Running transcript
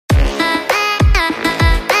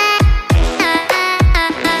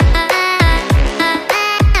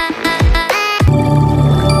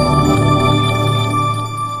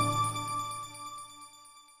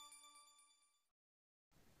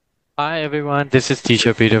Hi everyone, this is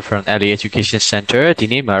Teacher Peter from LA Education Center. ဒီ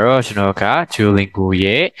နေ့မှာတော့ကျွန်တော်က Duolingo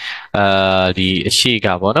ရဲ့ဒီအရှိက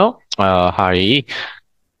ပေါ့နော်ဟာဒီ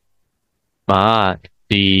မှာ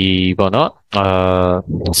ဒီပေါ့နော်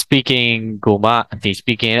speaking ကိုမှဒီ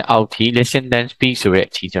speaking out ထိ listen then speak ဆိုတဲ့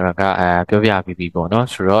အချိန်ကျွန်တော်ကပြောပြပြီးပြီပေါ့နော်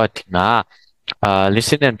ဆိုတော့ဒီမှာ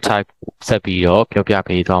listen and type ဆက်ပြီးတော့ပြောပြ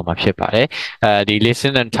ပေးသွားမှာဖြစ်ပါတယ်ဒီ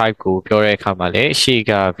listen and type ကိုပြောတဲ့အခါမှာလည်းရှေ့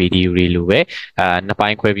က video တွေလိုပဲနှစ်ပို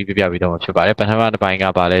င်းခွဲပြီးပြောပြပေးသွားမှာဖြစ်ပါတယ်ပထမတစ်ပိုင်းက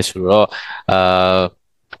ဘာလဲဆိုတော့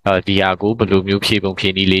ဒီဟာကိုဘယ်လိုမျိုးဖြေပုံဖြေ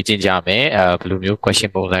နည်းလေ့ကျင့်ကြမယ်ဘယ်လိုမျိုး question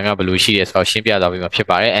ပုံစံကဘယ်လိုရှိရဲဆိုတော့ရှင်းပြသွားပေးမှာဖြစ်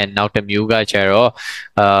ပါတယ် and နောက်တစ်မျိုးကကျတော့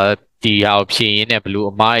ဒီဟာကိုဖြေရင်းနဲ့ဘယ်လို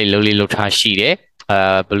အမားတွေလုပ်ထားရှိတယ်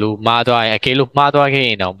ဘယ်လိုမှားသွားရင်အကယ်လို့မှားသွားခဲ့ရ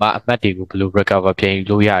င်တော့အမှတ်တွေကိုဘယ်လို recover ပြန်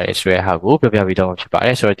လို့ရတယ်ဆိုတဲ့ဟာကိုပြောပြပေးတော့မှာဖြစ်ပါတ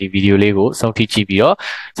ယ်ဆိုတော့ဒီ video လေးကိုအဆုံးထိကြည့်ပြီးတော့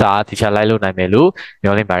စာတခြားလိုက်လို့နိုင်မယ်လို့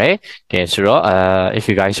မျှော်လင့်ပါတယ် okay ဆိုတော့if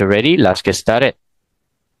you guys are ready let's get started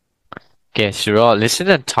Okay, so listen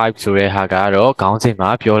and type ဆိုတဲ့ဟာကတော့ခေါင်းစဉ်မှာ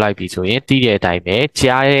ပြောလိုက်ပြီဆိုရင်သိတဲ့အတိုင်းပဲ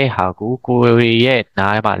ကြားတဲ့ဟာကိုကိုယ်ရဲ့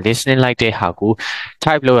နားမှာ listening လိုက်တဲ့ဟာကို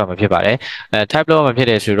type လုပ်ရမှာဖြစ်ပါတယ်type လုပ်ရမှာဖြစ်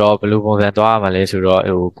တယ်ဆိုတော့ဘယ်လိုပုံစံသွားရမှာလဲဆိုတော့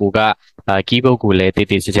ကိုက keyboard ကိုလည်းတိ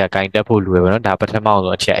တိကျကျကင်တက်ဖို့လိုရပါတော့ဒါပထမ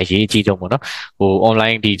ဆုံးအချက်အရေးကြီးဆုံးပေါ့နော်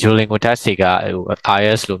online ဒီ Duolingo test တွေက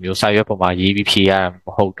IELTS လိုမျိုးစာရွက်ပေါ်မှာရေးပြီးဖြေရတာမ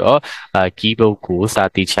ဟုတ်တော့keyboard ကိုစာ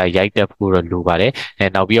တိကျရိုက်တက်ဖို့လိုပါတယ်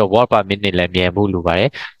နောက်ပြီးတော့ word per minute လည်းမြန်ဖို့လိုပါတ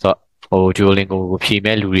ယ်ဆိုတော့Duolingo ကိုဖြေ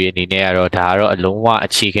မဲ့လူတွေအနေနဲ့ကတော့ဒါကတော့အလုံးဝအ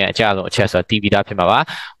ခြေခံအကျဆုံးအချက်ဆိုတော့သိပြီးသားဖြစ်မှာပါ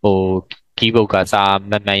keyboard ကစာ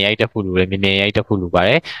မှန်မှန်ရိုက်တက်ဖို့လိုတယ်မြင်မြင်ရိုက်တက်ဖို့လိုပါတ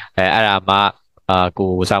ယ်အဲ့ဒါမှ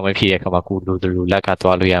ကိုစာဝင်ဖြေတဲ့အခါမှာကိုလိုသလိုလက်က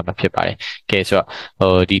သွားလို့ရမှာဖြစ်ပါတယ်ကဲဆို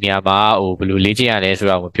တော့ဒီနေရာမှာဘယ်လိုလေ့ကျင့်ရလဲဆို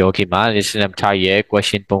တာကိုပြောခင်မှာ listen and type ရဲ့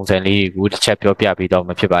question ပုံစံလေးတွေကိုတစ်ချက်ပြောပြပေးတော့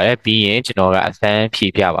မှာဖြစ်ပါတယ်ပြီးရင်ကျွန်တော်ကအစမ်းဖြေ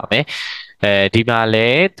ပြပါမယ်ဒီမှာလဲ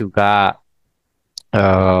သူက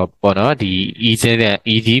ပေါ့နော်ဒီ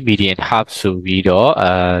easy medium hard ဆိုပြီးတော့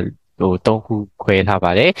3ခုခွဲထား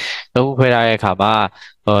ပါတယ်3ခုခွဲထားတဲ့အခါမှာ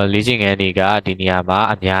လေ့ကျင့်ခန်းတွေကဒီနေရာမှာ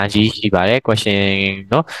အများကြီးရှိပါတယ် question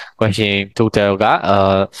เนาะ question total က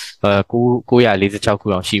946ခု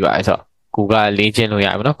အောင်ရှိပါတယ်ဆိုတော့ကိုကလေ့ကျင့်လို့ရ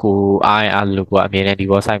ပါเนาะကိုအားလို့ကိုကအမြဲတမ်းဒီ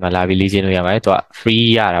website မှာလာပြီးလေ့ကျင့်လို့ရပါတယ်သူက free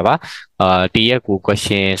ရတာပါတရက်ကို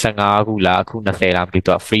question 15ခုလားအခု20လားမသိ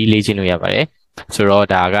သူက free လေ့ကျင့်လို့ရပါတယ်ဆိုတော့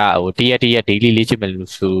ဒါကတရက် daily လေ့ကျင့်မယ်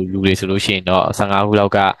လူတွေဆိုလို့ရှိရင်တော့15ခုလော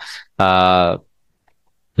က်က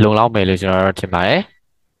လုံလောက်မယ်လို့ကျွန်တော်တို့ထင်ပါတယ်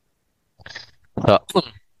ဆိုတော့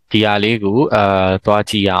ဒီဟာလေးကိုသွား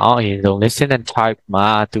ကြည့်ရအောင်အရင်ဆုံး listen and type မှာ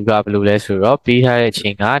သူကဘယ်လိုလဲဆိုတော့ပေးထားတဲ့အချိ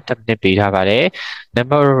န်က10 minute ပေးထားပါတယ်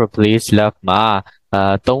number of replace love မှာ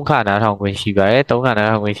3ခါနားထောင်ခွင့်ရှိပါတယ်3ခါနား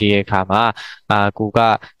ထောင်ခွင့်ရှိတဲ့အခါမှာကိုက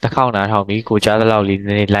တစ်ခေါက်နားထောင်ပြီးကိုကြားသလောက်လေးန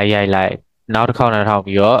ည်းနည်းလိုက်ရိုက်နောက်တစ်ခေါက်နားထောင်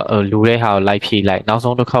ပြီးတော့လူတဲ့ဟာကိုလိုက်ဖြည့်လိုက်နောက်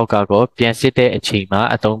ဆုံးတစ်ခေါက်ကတော့ပြန်စစ်တဲ့အချိန်မှာ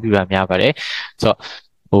အသုံးပြုတာများပါတယ်ဆိုတော့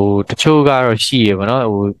တချို့ကတော့ရှိရပါတော့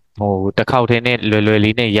တစ်ခေါက်တည်းနဲ့လွယ်လွယ်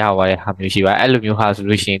လေးနဲ့ရသွားတဲ့ဟာမျိုးရှိပါတယ်အဲ့လိုမျိုးဟာဆို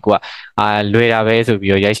လို့ရှိရင်ကိုကလွယ်တာပဲဆို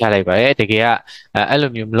ပြီးတော့ရိုက်ချလိုက်ပါတယ်တကယ်ကအဲ့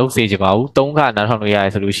လိုမျိုးမလုပ်စေချင်ပါဘူး3ခါနားထောင်လို့ရတ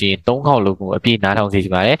ယ်ဆိုလို့ရှိရင်3ခေါက်လုံးကိုအပြည့်နားထောင်စေချ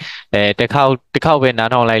င်ပါတယ်တစ်ခေါက်ပဲနား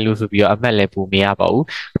ထောင်လိုက်လို့ဆိုပြီးတော့အမှတ်လည်းပိုမရပါဘူး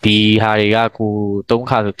ဒီဟာတွေကကို3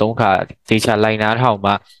ခါဆို3ခါသေချာလိုက်နားထောင်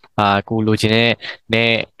မှကိုလိုချင်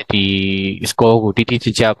တဲ့ဒီ score ကိုတိတိကျ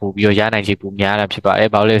ကျပို့ပြီးတော့ရနိုင်ခြေပိုများတာဖြစ်ပါတယ်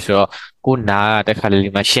ဘာလို့လဲဆိုတော့ကိုနားကတစ်ခါလေ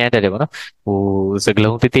မှာရှမ်းတက်တယ်ပေါ့နော်စက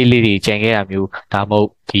လုံးတိတိလေးတွေကြံခဲ့တာမျိုးဒါမှမဟုတ်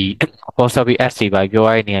ဒီ apostrophe s တွေပါပြော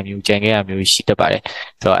ရတဲ့နေရာမျိုးကြံခဲ့တာမျိုးရှိတတ်ပါတယ်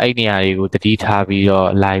ဆိုတော့အဲ့နေရာတွေကိုတတိထားပြီးတော့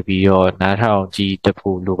လိုက်ပြီးတော့နားထောင်ကြည့်တတ်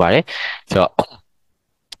ဖို့လိုပါတယ်ဆိုတော့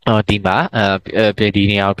ဒီ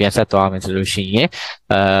နေရာကိုပြန်ဆက်သွားမယ်ဆိုလို့ရှိရင်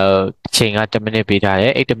ချိန်က10 minute ပေးထားတ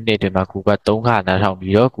ယ်အဲ့10 minute အတွင်းမှာကိုက3ခါနားထောင်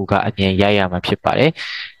ပြီးတော့ကိုကအမြန်ရိုက်ရမှာဖြစ်ပါတယ်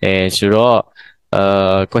ဆိုတော့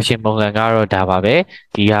question ပုံစံကတော့ဒါပါပဲ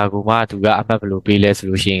ဒီဟာကိုမှသူကအမှတ်ဘယ်လိုပေးလဲဆို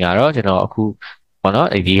လို့ရှိရင်ကတော့ကျွန်တော်အခုပေါ့နော်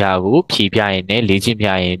ဒီဟာကိုဖြေပြရင်လည်းလေ့ကျင့်ပြ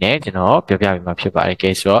ရင်လည်းကျွန်တော်ပြောပြပေးမှာဖြစ်ပါတယ်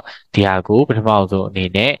ကဲဆိုတော့ဒီဟာကိုပထမဆုံးအနေ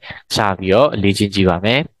နဲ့စပြီးတော့လေ့ကျင့်ကြည့်ပါမ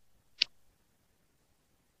ယ်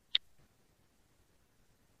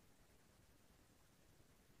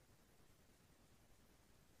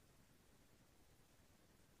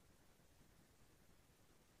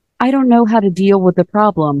I don't know how to deal with the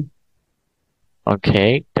problem.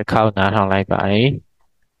 Okay တစ်ခေါက်နားထောင်လိုက်ပါတယ်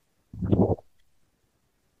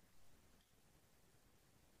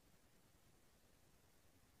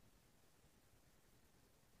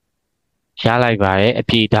ရလိုက်ပါတယ်အ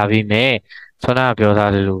ပြေဒါပေမဲ့ခုနကပြော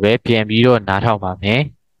ထားသလိုပဲပြန်ပြီးတော့နားထောင်ပါမယ်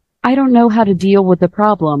I don't know how to deal with the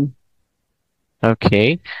problem. Okay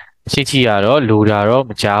ရှင်းကြည့်ရတော့လိုတာတော့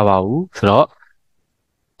မကြားပါဘူးဆိုတော့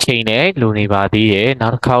ချိန်နဲ့လိုနေပါသေးတယ်နော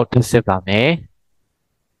က်တစ်ခေါက်ထပ်စစ်ပါမယ်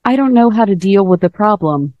I don't know how to deal with the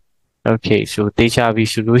problem. Okay so တေချာပြီ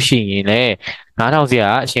ဆိုလို့ရှိရင်လည်း9000စီက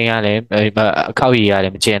အချိန်ကလည်းအခောက်ရည်ရတ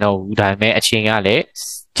ယ်မကျန်တော့ဘူးဒါပေမဲ့အချိန်ကလည်း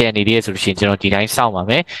ကျန်နေသေးရဆိုလို့ရှိရင်ကျွန်တော်ဒီတိုင်းစောင့်ပါ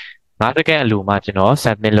မယ်5စက္ကန့်အလိုမှကျွန်တော်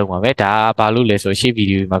submit လုပ်ပါမယ်ဒါဘာလို့လဲဆိုရှေ့ဗီ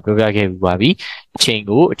ဒီယိုမှာပြောပြခဲ့ပြီးပါပြီအချိန်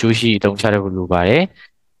ကိုအကျိုးရှိအသုံးချရဖို့လိုပါတယ်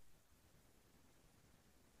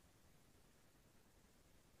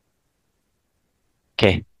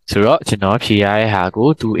Okay ဆိုတော့ကျွန်တော်ဖြေရတဲ့ဟာကို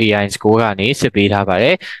သူ AI score ကနေစစ်ပေးထားပါတ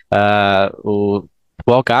ယ်ဟို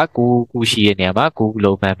ဘောက9ခုရှိတဲ့နေရာမှာ9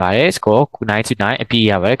လုံးမှန်ပါတယ် score 99အပြည့်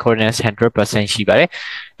ရပါတယ် correctness 100% ရှိပါတယ်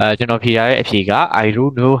ကျွန်တော်ဖြေရတဲ့အဖြေက I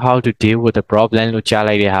don't know how to deal with the problem လို့ကြား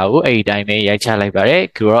လိုက်တဲ့ဟာကိုအဲ့ဒီတိုင်းပဲရိုက်ချလိုက်ပါတယ်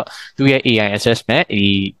ဆိုတော့သူရဲ့ AI assessment ဒီ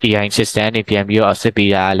AI system နေပြန်ပြီးတော့စစ်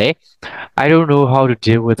ပေးတာလေ I don't know how to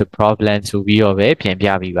deal with the problem ဆိုပြီးတော့ပဲပြန်ပြ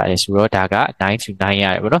ပေးပါတယ်ဆိုတော့ဒါက9 to 9ရ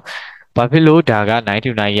တယ်ပေါ့နော်ဘာဖြစ်လို့ဒါက9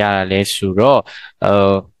 to 9ရတာလဲဆိုတော့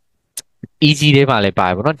easy တွေမှာလည်းပါတ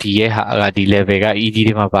ယ်ပေါ့နော်ဒီရဲ့ဟာကဒီ level က easy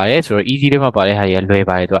တွေမှာပါတယ်ဆိုတော့ easy တွေမှာပါတဲ့ဟာတွေကလွယ်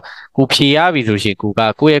ပါတယ်သူကကိုဖြေရပြီဆိုရှင်ကို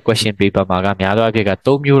ယ့်ရဲ့ question paper မှာကများသောအားဖြင့်က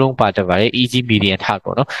3မျိုးလုံးပါတတ်ပါတယ် easy medium ထ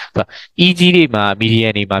ပေါ့နော်ဆိုတော့ easy တွေမှာ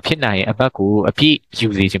medium တွေမှာဖြစ်နိုင်ရင်အမှတ်ကိုအပြည့်ယူ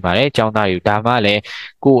စေချင်ပါတယ်အကြောင်းသားတွေဒါမှလည်း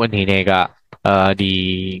ကိုယ့်အနေနဲ့ကဒီ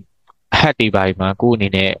hat တွေပါဒီမှာကိုယ့်အနေ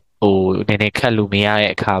နဲ့ဟိုနည်းနည်းခတ်လို့မရ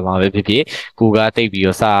တဲ့အခါမှာပဲဖြစ်ဖြစ်ကိုကတိတ်ပြီး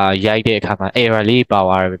တော့စာရိုက်တဲ့အခါမှာ error လေးပါ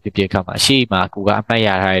သွားတယ်ပဲဖြစ်ဖြစ်အခါမှာရှေ့မှာကိုကအမှတ်ရ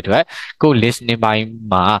ထားတဲ့အတွက်ကို listening ပိုင်း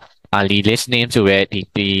မှာလီ listening ဆိုရဲ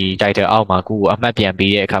ဒီ title အောက်မှာကိုအမှတ်ပြန်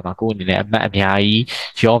ပေးတဲ့အခါမှာကိုအနေနဲ့အမှတ်အများကြီး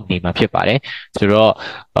ရော့နေမှာဖြစ်ပါတယ်ဆိုတော့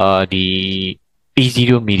ဒီ easy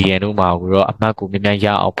တို့ medium တို့မှာတော့အမှတ်ကိုများများရ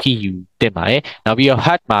အောင်ဖြည့်ယူတင်ပါတယ်နောက်ပြီးတော့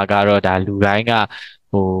hard မှာကတော့ဒါလူတိုင်းက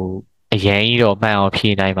ဟိုအရင်ကြီးတော့မှန်အောင်ဖြေ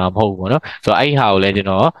နိုင်မှာမဟုတ်ဘူးပေါ့နော်ဆိုတော့အဲ့ဒီဟာကိုလည်းကျွန်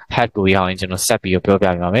တော် hack ကိုရအောင်ရင်ကျွန်တော်ဆက်ပြီးပြောပြပြ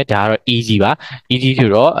ပါမယ်ဒါကတော့ easy ပါ easy ဆို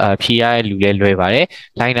တော့ဖြေရတဲ့လူလည်းလွယ်ပါတယ်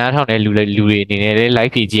line နားထောင်တဲ့လူတွေအနေနဲ့လည်း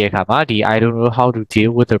live ဖြေကြည့်ရတဲ့အခါမှာဒီ I don't know how to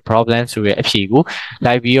deal with the problem ဆိုတဲ့အဖြေကို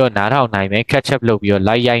live ပြီးတော့နားထောင်နိုင်မယ် catch up လုပ်ပြီးတော့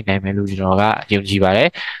live ရိုက်နိုင်မယ်လို့ကျွန်တော်ကယုံကြည်ပါတယ်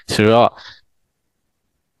ဆိုတော့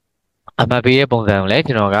အမှတ်ပေးတဲ့ပုံစံကိုလည်း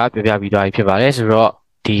ကျွန်တော်ကပြောပြပြီးသွားပြီဖြစ်ပါတယ်ဆိုတော့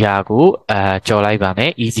ဒီဟာကိုကြော်လိုက်ပါမ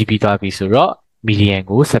ယ် easy ပြီးသွားပြီဆိုတော့ medium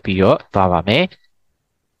ကိုဆက်ပြီးတော့သွားပါမယ်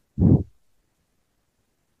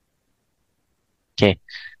Okay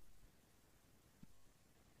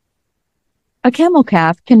A camel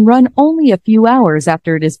calf can run only a few hours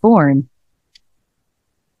after it is born.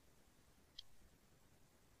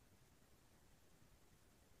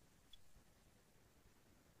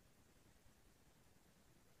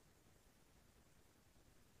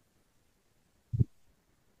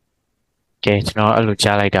 Okay ကျွန်တော်အဲ့လို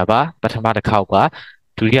ကြားလိုက်တာပါပထမတစ်ခေါက်ပါ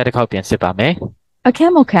ဒုတိယတစ်ခေါက်ပြန်စစ်ပါမယ် A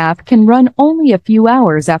camel calf can run only a few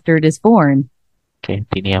hours after it is born. Okay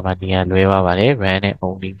ဒီနေရာမှာနေရာလွဲသွားပါတယ် run နဲ့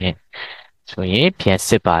only နဲ့ဆိုရင်ပြန်စ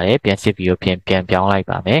စ်ပါတယ်ပြန်စစ်ပြီးတော့ပြန်ပြောင်းလိုက်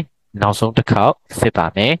ပါမယ်နောက်ဆုံးတစ်ခေါက်စစ်ပါ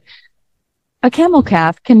မယ် A camel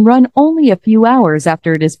calf can run only a few hours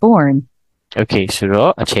after it is born. Okay ဆို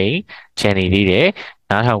တော့အချိန်ကျန်နေသေးတယ်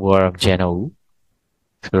နားထောင်ဖို့တော့မကျန်တော့ဘူး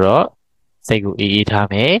ဆိုတော့စိတ်ကိုအေးအေးထား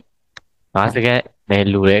မယ်5စက္ကန့်နဲ့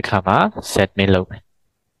လူတဲ့အခါမှာ submit လုပ်မယ်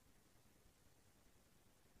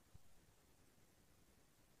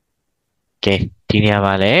Okay ဒီနေရာ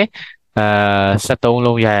မှာလည်း73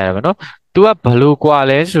လုံးရရတယ်ဗောနော်သူကဘလို့กว่า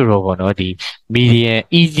လဲဆိုတော့ဗောနော်ဒီ medium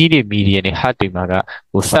easy တွေ medium တွေ hard တွေမှာက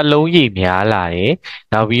ဟိုစက်လုံးရိပ်များလာတယ်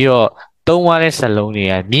နောက်ပြီးတော့သုံးရတဲ့စက်လုံးတွေ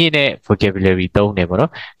ကမြင့်တဲ့ vocabulary သုံးတယ်ဗော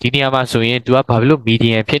နော်ဒီနေရာမှာဆိုရင်သူကဘာလို့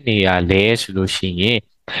medium ဖြစ်နေရလဲဆိုလို့ရှိရင်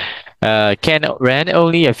can run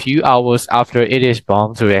only a few hours after it is born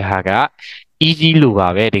ဆိုတဲ့ဟာက easy လို့ပါ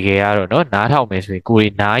ပဲတကယ်ကတော့เนาะနားထောင်မယ်ဆိုရင်ကို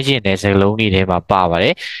ယ်နားရင်တဲ့စကားလုံးတွေထဲမှာပါပါတ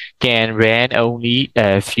ယ် can run only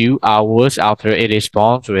a few hours after it is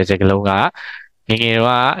born ဆိုတဲ့စကားလုံးကငယ်ငယ်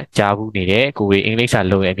တော့ကြားဘူးနေတဲ့ကိုယ်အင်္ဂလိပ်စာ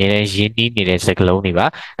လုံးအမြဲတမ်းရင်းနှီးနေတဲ့စကားလုံးတွေပါ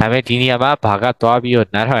ဒါပေမဲ့ဒီနေရာမှာဘာကသွားပြီးတော့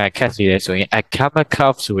နားထောင်ရခက်စေလဲဆိုရင် a camel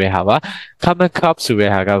calf ဆိုတဲ့ဟာပါ camel calf ဆို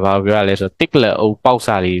တဲ့ဟာကဘာပြောရလဲဆိုတော့တစ်လက်အုပ်ပေါက်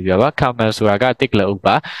စာလေးပြောပါ camel ဆိုတာကတစ်လက်အုပ်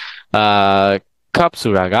ပါcup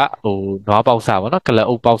ဆိုတာကဟိုနွားပေါက်စာပေါ့နော်ကလ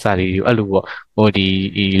အုပ်ပေါက်စာလေးအဲ့လိုပေါ့ဟိုဒီ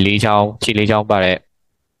လေးချောင်းခြေလေးချောင်းပါတဲ့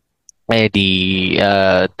အဲဒီ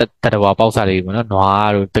တတဝါပေါက်စာလေးပေါ့နော်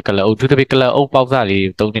နွားတို့တကလအုပ်သူတပိကလအုပ်ပေါက်စာလေး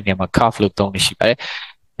သုံးတဲ့နေရာမှာ cup လို့သုံးနေရှိပါတယ်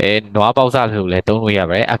နွားပေါက်စာလို့လည်းသုံးလို့ရ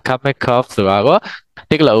ပါတယ် a camel cup ဆိုတာက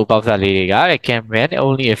တကလအုပ်ပေါက်စာလေးတွေက can run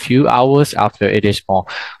only a few hours after it is born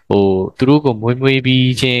ဟိုသူတို့ကိုမွေး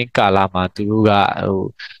ပြီးချင်းကာလမှာသူတို့ကဟို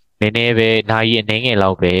နည်းနည်းပဲနိုင်ရအနေငယ်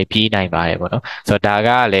လောက်ပဲပြေးနိုင်ပါတယ်ပေါ့နော်ဆိုတော့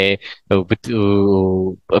ဒါကလည်းဟို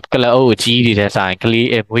ကလအုပ်ကြီးနေတဲ့ဆိုင်ကလေး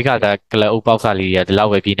မွေးကသာကလအုပ်ပေါက်စားလေးတွေကဒီလော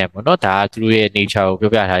က်ပဲပြေးနိုင်ပေါ့နော်ဒါကသူတို့ရဲ့ nature ကို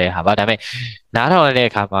ပြောပြထားတဲ့ဟာပါဒါပေမဲ့နားထောင်တဲ့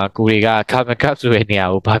အခါမှာကိုတွေက carbon cap ဆိုတဲ့နေရာ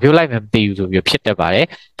ကိုဘာပြောလိုက်မှမသိဘူးဆိုပြီးဖြစ်တတ်ပါတယ်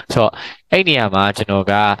ဆိုတော့အဲ့နေရာမှာကျွန်တော်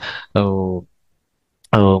ကဟို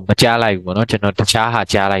မကြားလိုက်ဘူးပေါ့နော်ကျွန်တော်တခြားဟာ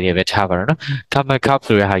ကြားလိုက်တယ်ပဲထားပါတော့နော် camel cup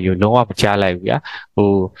ဆိုတဲ့ဟာယူလုံးဝမကြားလိုက်ဘူးဗျာ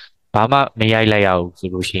ဟိုဘာမှမရိုက်လိုက်ရဘူးဆို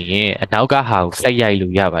လို့ရှိရင်အနောက်ကဟာကိုစိတ်ရိုက်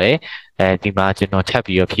လို့ရပါတယ်ဒီမှာကျွန်တော်ထပ်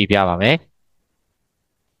ပြီးတော့ဖြည့်ပြပါမယ်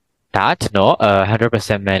ဒါကျွန်တော်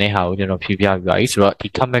100% မှန်တဲ့ဟာကိုကျွန်တော်ဖြည့်ပြပြီးပါပြီဆိုတော့ဒီ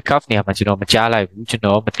camel cup နေရာမှာကျွန်တော်မကြားလိုက်ဘူးကျွန်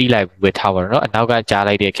တော်မသိလိုက်ဘူးပဲထားပါတော့နော်အနောက်ကကြား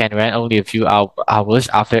လိုက်တဲ့ can run only a few hours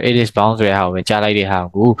after it is bound ဆိုတဲ့ဟာကိုပဲကြားလိုက်တဲ့ဟာ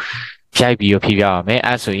ကိုဖြိုက်ပြီးတော့ဖြည့်ပြပါမယ်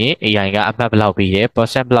အဲဆိုရင် AI ကအမှတ်ဘယ်လောက်ပေးရဲ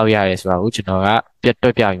percent ဘယ်လောက်ရရဲဆိုတာကိုကျွန်တော်ကပြတ်တွ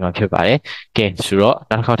က်ပြပြီးမှဖြစ်ပါတယ်ကဲဆိုတော့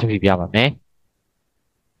နောက်တစ်ခေါက်ထပ်ဖြည့်ပြပါမယ်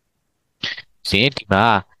စဉ်ဒီမှာ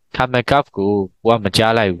camel cup ကိုမ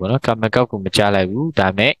ကြားလိုက်ဘူးပေါ့နော် camel cup ကိုမကြားလိုက်ဘူးဒါ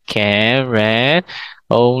ပေမဲ့ can run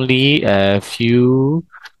only a few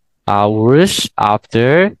hours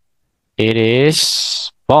after it is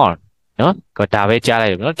born နော်ဒါပဲကြားလို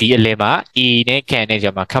က်တယ်နော်ဒီအလယ်မှာ e နဲ့ can နဲ့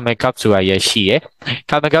ကြာမှာ camel cup ဆိုတာရရှိရယ်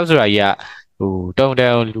camel cup ဆိုတာကြီးကတုံ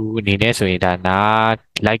တုံလူအနေနဲ့ဆိုရင်ဒါနာ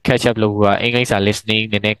like catch up လုပ်ဖို့ကအင်္ဂလိပ်စာ listening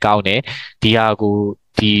နည်းနည်းကောင်းတယ်ဒီဟာကို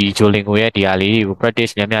ဒီ Duolingo ရဲ့ဒီဟာလေးကို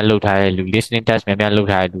practice များများလုပ်ထားတဲ့လူ listening test များများလုပ်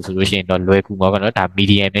ထားတဲ့လူဆိုလို့ရှိရင်တော့လွယ်ကူမှာပါနော်ဒါ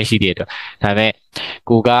medium နဲ့ရှိတဲ့အတွက်ဒါပေမဲ့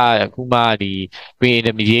ကိုကအခုမှဒီ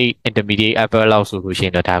intermediate upper လောက်ဆိုလို့ရှိရ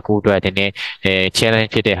င်တော့ဒါကိုအတွက်နည်းနည်း challenge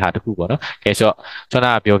ဖြစ်တဲ့ဟာတစ်ခုပေါ့နော်ကဲဆိုတော့ကျွန်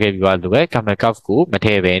တော်ပြောခဲ့ပြီးသွားလို့ပဲ camel cup ကိုမထ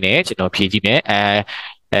ည့်ဘဲနဲ့ကျွန်တော်ဖြည့်ကြည့်မယ်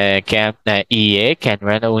can e ရဲ့ can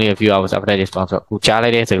run only a few hours after this bound ဆိုတော့ကိုကြားလို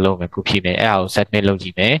က်တဲ့စကားလုံးပဲကိုဖြည့်မယ်အဲ့ဒါကို submit လုပ်ကြ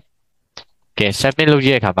ည့်မယ်ကဲ submit လုပ်ရ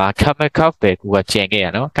တဲ့အခါမှာ camel cup ပဲကိုကကြံခဲ့ရ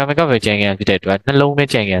နော် camel cup ပဲကြံခဲ့ရဖြစ်တဲ့အတွက်နှလုံးနဲ့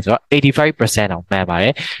ကြံခဲ့ရဆိုတော့85%အောင်မှန်ပါတ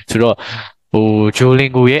ယ်ဆိုတော့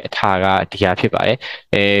Duolingo ရဲ့အထာကဒီဟာဖြစ်ပါတယ်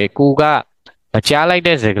ကိုကမကြားလိုက်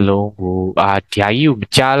တဲ့စကားလုံးကိုဓာကြီးကိုမ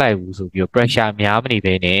ကြားလိုက်ဘူးဆိုပြီးတော့ pressure များမနေ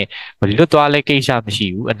ဘဲနဲ့လွတ်သွားလဲကိစ္စမရှိ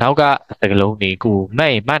ဘူးအနောက်ကစကားလုံးတွေကိုမှ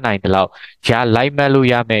တ်ရင်မှတ်နိုင်တယ်လို့ရလိုက်မှတ်လို့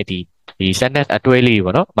ရမယ်ဒီ sentence အတွဲလေး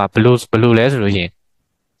ပေါ့နော်ဘယ်လိုလဲဆိုလို့ရှိရင်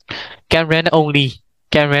can run only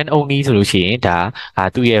ဆိုလို့ရှိရင်ဒါ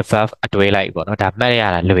သူ့ရဲ့ verb အတွဲလိုက်ပေါ့နော်ဒါမှတ်ရ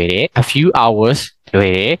တာလွယ်တယ် a few hours လွ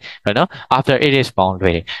ယ်တယ်နော် after it is bound လွ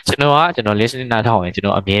ယ်တယ်ကျွန်တော် listening နားထောင်ရင်ကျွန်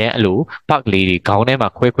တော်အမြဲတမ်းအဲ့လို bug လေးတွေခေါင်းထဲမှာ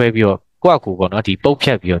ခွဲပြီးတော့ကိုယ့်အကူပေါ့နော်ဒီပုတ်ဖြ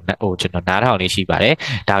တ်ပြီးတော့ကျွန်တော်နားထောင်နေရှိပါတယ်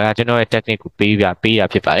ဒါကကျွန်တော်ရဲ့ technique ကိုပေးတာ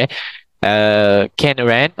ဖြစ်ပါတယ်can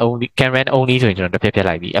run only ဆိုရင်ကျွန်တော်တစ်ဖြတ်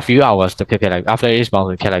လိုက်ပြီ a few hours တစ်ဖြတ်လိုက်ပြီ after it is bound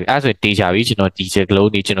ဆိုဖြတ်လိုက်ပြီအဲ့ဆိုတေချာပြီကျွန်တော်ဒီစက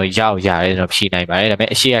လုံးนี่ကျွန်တော်ရအောင်ရတယ်ကျွန်တော်ဖြည့်နိုင်ပါတယ်ဒါပေမဲ့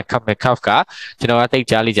အရှိက camel cup ကကျွန်တော်ကတိတ်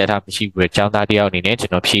ကြားလိကြားထားမရှိဘူးကျောင်းသားတယောက်အနေနဲ့ကျွ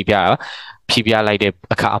န်တော်ဖြည့်ပြလိုက်တဲ့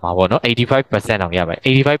အခါမှာပေါ့နော်85%အောင်ရပါတယ်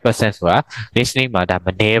85%ဆိုတာ listening မှာဒါမ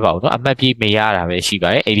နည်းပါဘူးเนาะအမှတ်ပြည့်မရတာပဲရှိပါ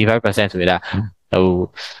တယ်85%ဆိုတာ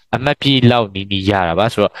အမှတ်ပြည့်လောက်နီးရတာပါ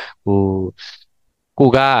ဆိုတော့ကို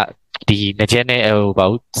ကဒီငကြက်နဲ့ဘာ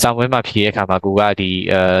လို့စာမွေးမှာဖြည့်တဲ့အခါမှာကိုကဒီ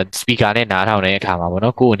speaker နဲ့နားထောင်တဲ့အခါမှာပေါ့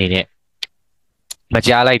နော်ကိုအနေနဲ့မ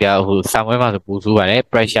ကြားလိုက်တာစာမွေးမှာဆိုပူဆိုးပါတယ်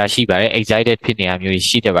pressure ရှိပါတယ် excited ဖြစ်နေတာမျိုး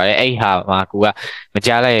ရှိတတ်ပါတယ်အဲ့ဟာမှာကိုကမ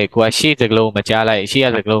ကြားလိုက်ကိုကရှေ့စကလုံးမကြားလိုက်ရှေ့ရ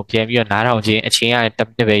စကလုံးပြန်ပြီးတော့နားထောင်ခြင်းအချင်းရတစ်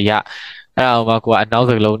နှစ်ပဲရအဲ့ဒါမှကိုကအနောက်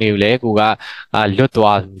စကလုံးတွေကိုလည်းကိုကလွတ်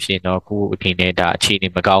သွားလို့ရှိရင်တော့ကိုအနေနဲ့ဒါအခြေအနေ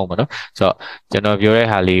မကောင်းဘူးပေါ့နော်ဆိုတော့ကျွန်တော်ပြောတဲ့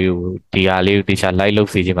ဟာလေးကိုဒီဟာလေးကိုတေချာ like လုပ်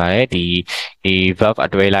စေချင်ပါတယ်ဒီ verb အ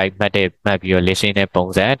တွဲလိုက်မှတ်ပြီးတော့ listen တဲ့ပုံ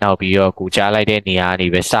စံနောက်ပြီးတော့ကိုကြားလိုက်တဲ့နေရာကနေ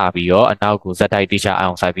ပဲစပြီးတော့အနောက်ကိုဇက်တိုက်တေချာအော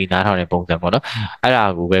င်ဆိုင်ပြီးနားထောင်တဲ့ပုံစံပေါ့နော်အဲ့ဒါ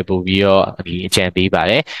ကိုပဲပို့ပြီးတော့ဒီအကြံပေးပါ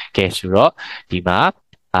တယ်ကဲဆိုတော့ဒီမှာ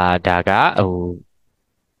ဒါက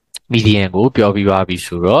medium ကိုပြောပြီးသွားပြီ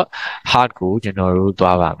ဆိုတော့ hard ကိုကျွန်တော်တို့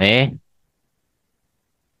သွားပါမယ်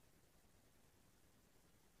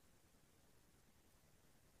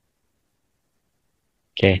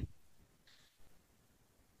ကဲ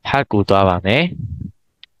hard ကိုသွားပါမယ်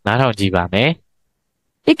နားထောင်ကြည့်ပါမယ်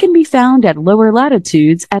It can be found at lower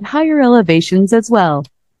latitudes at higher elevations as well.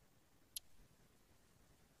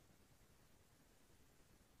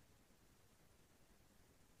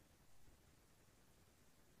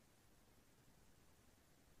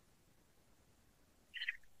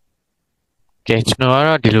 Okay ကျွန်တော်က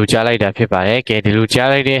တော့ဒီလိုကြားလိုက်တာဖြစ်ပါတယ်။ကဲဒီလိုကြား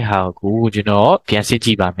လိုက်တဲ့ဟာကိုကျွန်တော်ပြန်စစ်ကြ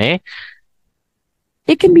ည့်ပါမယ်။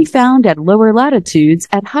 It can be found at lower latitudes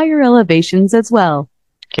at higher elevations as well.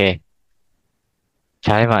 Okay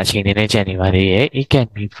ကြားထဲမှာအချိန်နဲ့ကြံနေပါသေးရဲ့ It can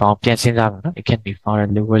be found ပြန်စဉ်းစားပါနော် It can be found at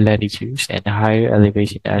lower latitudes and higher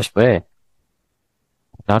elevation as well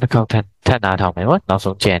နောက်တစ်ခေါက်ထပ်နားထောင်မယ်ပေါ့နောက်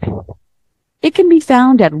ဆုံးကြံနေ It can be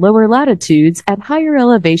found at lower latitudes at higher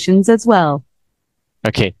elevations as well.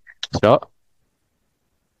 Okay ဆိုတော့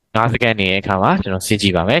9စက္ကန့်နေတဲ့အခါမှာကျွန်တော်စစ်ကြ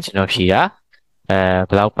ည့်ပါမယ်ကျွန်တော်ဖြေတာ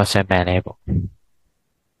ဘယ်လောက် percent မှန်လဲပေါ့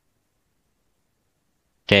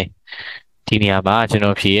Okay ဒီနေရာမှာကျွန်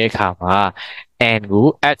တော်ဖြေရဲ့အခါမှာ and ကို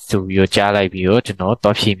at ဆိုပြီးတော့ကြားလိုက်ပြီးတော့ကျွန်တော်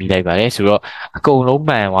တော့ဖြေမိလိုက်ပါတယ်ဆိုတော့အကုန်လုံး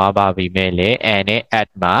မှန်သွားပါပြီမဲ့လေ and နဲ့ at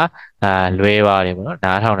မှာလွဲပါတယ်ပေါ့နော်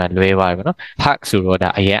နားထောင်တာလွဲပါတယ်ပေါ့နော် hack ဆိုတော့ဒါ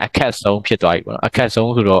အရင်အခက်ဆုံးဖြစ်သွားပြီပေါ့နော်အခက်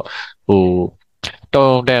ဆုံးဆိုတော့ဟိုတုံ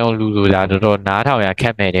တန်လူဆိုတာတော်တော်နားထောင်ရခ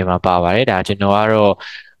က်မဲ့တယ်မှာပါပါတယ်ဒါကျွန်တော်ကတော့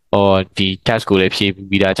ဒီ task ကိုလည်းဖြေ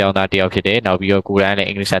ပြီးသားအကြောင်းသားတစ်ယောက်ဖြစ်တယ်နောက်ပြီးတော့ကိုယ်တိုင်လည်း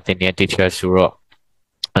English သင်တဲ့ teacher ဆိုတော့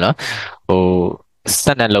ဟုတ်နော်ဟို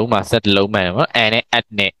12လုံးမှာ12လုံးမှန်တယ်ပေါ့နော် and နဲ့ at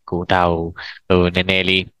နဲ့ကိုဒါဟိုနည်းနည်း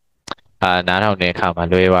လေးနားထောင်တဲ့အခါမှာ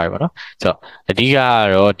လွဲသွားပြီပေါ့နော်ဆိုတော့အဓိကက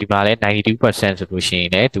တော့ဒီမှာလဲ92%ဆိုလို့ရှိရင်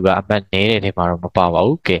လည်းသူကအမှတ်နည်းတဲ့ထဲမှာတော့မပါပါ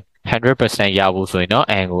ဘူးကဲ100%ရဖို့ဆိုရင်တော့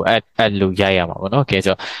and ကို at လို့ရိုက်ရမှာပေါ့နော်ကဲ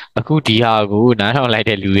ဆိုတော့အခုဒီဟာကိုနားထောင်လိုက်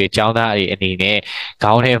တဲ့လူတွေအကြောင်းသားတွေအနေနဲ့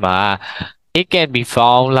ခေါင်းထဲမှာ it can be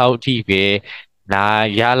found လောက်ထိပဲနား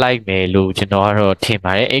ရလိုက်မယ်လို့ကျွန်တော်ကတော့ထင်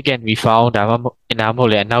ပါတယ် it can be found ဒါမှမဟုတ်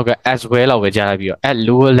လေအနောက်က as well လောက်ပဲကြားလိုက်ပြီးတော့ at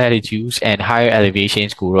lower latitudes and higher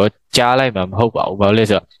elevations ကိုတော့ကြားလိုက်မှာမဟုတ်ပါဘူးဘာလို့လဲ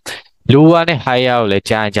ဆိုတော့ lower နဲ့ higher ကိုလည်း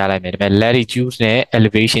ကြားလိုက်မယ်ဒါပေမဲ့ latitudes နဲ့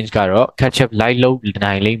elevations ကတော့ catch up လိုက်လုပ်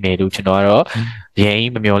နိုင်လိမ့်မယ်လို့ကျွန်တော်ကတော့ရ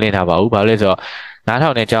င်းမမျှော်လင့်ထားပါဘူးဘာလို့လဲဆိုတော့နားထော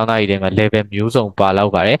င်တဲ့ကျောင်းသားတွေထဲမှာ level မျိုးစုံပါလော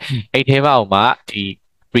က်ပါတယ်အဲ့ထဲမှာမှဒီ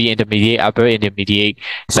pre intermediate upper intermediate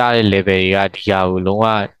စတဲ့ level တွေကဒီဟာကိုလုံးဝ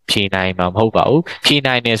ဖြေနိုင်မှာမဟုတ်ပါဘူးဖြေ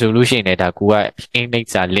နိုင်တယ်ဆိုလို့ရှိရင်လည်းဒါကိုက English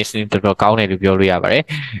စာ listening တော်တော်ကောင်းတယ်လို့ပြောလို့ရပါတယ်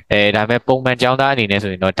ဒါပေမဲ့ပုံမှန်ကျောင်းသားအနေနဲ့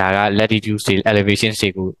ဆိုရင်တော့ဒါက latitude တွေ elevation တွေ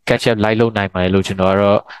ကို catch up လိုက်လုပ်နိုင်ပါတယ်လို့ကျွန်တော်က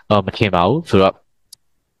တော့မထင်ပါဘူးဆိုတော့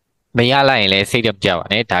မရလိုက်ရင်လည်းစိတ်တော့မကြပါ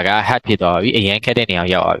နဲ့ဒါက hack ဖြစ်သွားပြီအရင်ခက်တဲ့နေရာ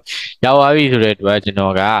ရောက်သွားပြီဆိုတော့ဒီကကျွန်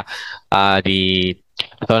တော်ကဒီ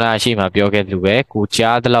သောနာရှိမှပြောခဲ့သလိုပဲကို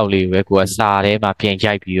ကြားတဲ့လောက်လေးပဲကိုကစာထဲမှာပြန်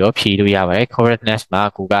ရိုက်ပြီးတော့ဖြေလို့ရပါတယ် correctness မှာ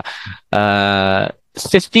ကိုက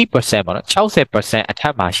60%ပေါ့နော်60%အထ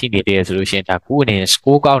က်မှာရှိနေတယ်ဆိုလို့ရှိရင်ဒါကိုအနေနဲ့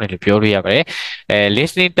score ကောင်းတယ်လို့ပြောလို့ရပါတယ်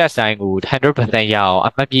listening test တိုင်းကို100%ရအောင်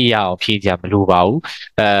အမှတ်ပြရအောင်ဖြေကြမလိုပါဘူး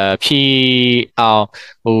ဖြေအောင်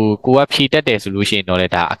ကိုကဖြေတတ်တယ်ဆိုလို့ရှိရင်တော့လ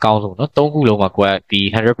ည်းဒါအကောင်းဆုံးเนาะ၃ခုလုံးမှာကိုကဒီ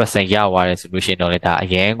100%ရသွားတယ်ဆိုလို့ရှိရင်တော့လည်းဒါအ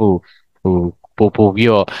ရန်ကိုပို့ပြီး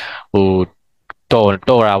တော့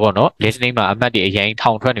တော်တာပေါ့နော် listening မှာအမှတ်တွေအရင်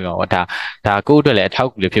ထောင်ထွက်နေမှာပေါ့ဒါကိုယ့်အတွက်လည်းအထောက်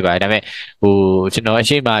အကူလေးဖြစ်ပါတယ်ဒါပေမဲ့ကျွန်တော်အ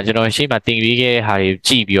ရှိမသင်ပေးခဲ့တဲ့ဟာတွေ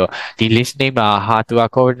ကြည့်ပြီးတော့ဒီ listening မှာသူက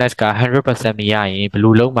correctness က100%မရရင်ဘယ်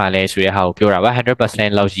လိုလုပ်မှာလဲဆိုတဲ့ဟာကိုပြောတာပါ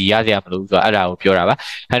100%လောက်ကြီးရစရာမလိုဘူးဆိုတော့အဲ့ဒါကိုပြောတာပါ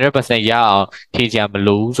100%ရအောင်ဖြေစရာမ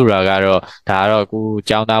လိုဘူးဆိုတာကတော့ဒါကတော့ကို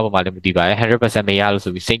ကျောင်းသားပေါ်မှာလည်းမသိပါဘူး100%မရလို့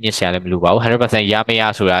ဆိုပြီးစိတ်ညစ်စရာလည်းမလိုပါဘူး100%ရမရ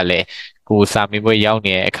ဆိုတာလည်းကိုစာမေးပွဲရောက်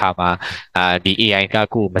နေတဲ့အခါမှာဒီ AI က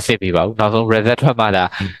ကိုမစစ်ပေးပါဘူးနောက်ဆုံး result ထွက်မှသာ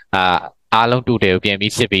အားလုံးတူတယ်ကိုပြန်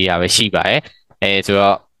ပြီးစစ်ပေးရပဲရှိပါတယ်ဆို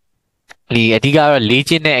တော့ဒီအဓိကတော့လေ့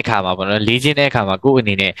ကျင့်တဲ့အခါမှာပေါ့နော်လေ့ကျင့်တဲ့အခါမှာကိုယ့်အ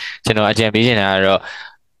နေနဲ့ကျွန်တော်အကြံပေးချင်တာကတော့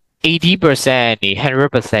80%နေ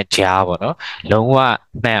100%ကြားပေါ့နော်လုံးဝ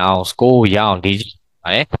မှန်အောင် score ကိုရအောင်လေ့ကျင့်ပါ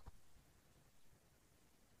တယ်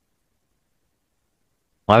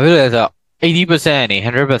ဘာဖြစ်လဲဆိုတော့80%နဲ့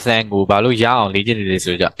100%ကိုဘာလို့ရအောင်လေ့ကျင့်နေလဲ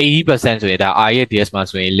ဆိုတော့80%ဆိုရင်ဒါ IELTS မှာ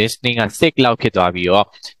ဆိုရင် listening က6လောက်ဖြစ်သွားပြီးတော့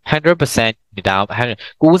100%ဒါ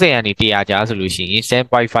90ကနေ100ကြားဆိုလို့ရှိရင်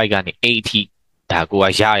7.5ကနေ8အထိဒါကိုက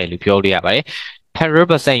ရတယ်လို့ပြောလို့ရပါတယ်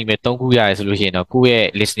100%ကြီးပဲ3ခုရတယ်ဆိုလို့ရှိရင်တော့ကိုယ့်ရဲ့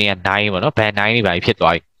listening က9ပေါ့နော်ဘန်9နေပါဖြစ်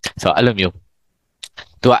သွားပြီဆိုတော့အဲ့လိုမျိုး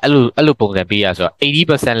သူကအဲ့လိုပုံစံပေးရဆိုတော့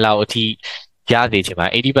80%လောက်အထိရသေးချင်ပါ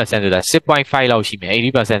80%ဆိုတာ6.5လောက်ရှိမယ်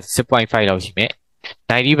80% 6.5လောက်ရှိမယ်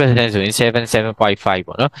90% ဆိုရင်7.5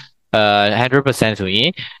ပေါ့နော်100% ဆိုရင်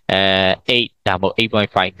8ဒါမှမဟုတ်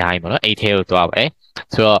8.59ပေါ့နော်8ထဲကိုသွားပါတယ်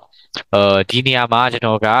ဆိုတော့ဒီနေရာမှာကျွန်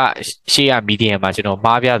တော်ကရှေ့က medium မှာကျွန်တော်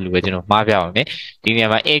မှားပြလို့ပဲကျွန်တော်မှားပြပါမယ်ဒီနေရာ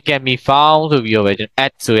မှာ it can be found ဆိုပြီးတော့ပဲကျွန်တော်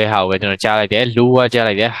at ဆိုတဲ့ဟာကိုပဲကျွန်တော်ကြားလိုက်တယ် lower ကြား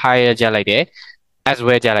လိုက်တယ် higher ကြားလိုက်တယ် as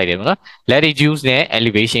well ကြားလိုက်တယ်ပေါ့နော် latitude နဲ့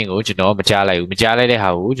elevation ကိုကျွန်တော်မကြားလိုက်ဘူးမကြားလိုက်တဲ့ဟာ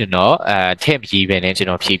ကိုကျွန်တော်ထည့်မရေးပဲနဲ့ကျွန်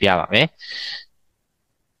တော်ဖြေပြပါမယ်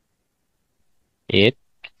it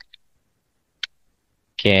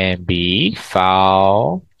can be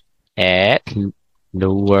found at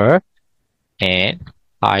lower and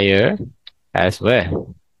higher as well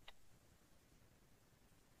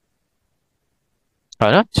ဟု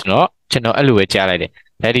တ်နော်ကျွန်တော်အဲ့လိုပဲကြားလိုက်တယ်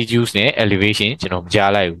latitude နဲ့ elevation ကျွန်တော်မ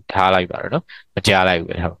ကြားလိုက်ဘူးထားလိုက်ပါတော့နော်မကြားလိုက်ဘူး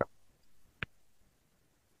ပဲထားပါ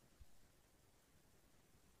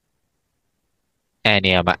အဲ့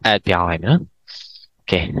နေရာမှာ add ပြောင်းလိုက်မယ်နော်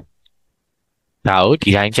okay ဒါကိုဒီ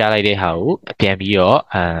တိုင်းကြားလိုက်တဲ့ဟာကိုပြန်ပြီးတော့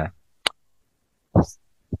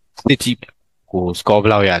စစ်ကြည့်ကို score ဘ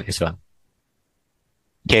ယ်လောက်ရလဲဆိုတာ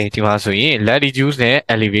ကဲဒီမှာဆိုရင် latitude နဲ့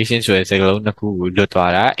elevation ဆိုတဲ့စကားလုံးနှစ်ခုကိုလွတ်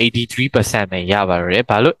သွားတာ83%ပဲရပါတော့တယ်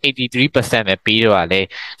ဘာလို့83%ပဲပြီးတော့လဲ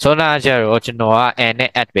စောနာကျတော့ကျွန်တော်က n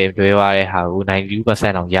နဲ့ at ပဲတွဲသွားတဲ့ဟာကို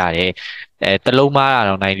92%အောင်ရတယ်တစ်လုံးမားတာ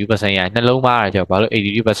တော့92%ရတယ်နှလုံးမားတာကျတော့ဘာလို့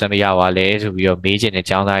83%မရပါလဲဆိုပြီးတော့မေးချင်တဲ့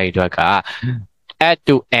ចောင်းသားတွေအတွက်က add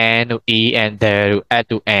to n တို့ e and there တို့ add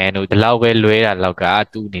to n တို့ဒီလောက်ပဲလွဲတာလောက်က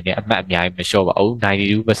သူ့အနေနဲ့အမှတ်အများကြီးမလျှော့ပါဘူး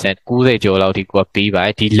92% 90ကျော်လောက်ထိကိုပေးပါတ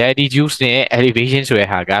ယ်ဒီ latitude နဲ့ elevation ဆိုတဲ့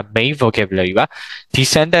ဟာက main vocabulary ပါဒီ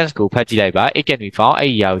sentence ကိုဖတ်ကြည့်လိုက်ပါ it can be found အဲ့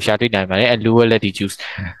ဒီအရာကိုရှာတွေ့နိုင်ပါတယ် at lower latitudes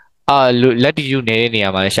latitude နေတဲ့နေရာ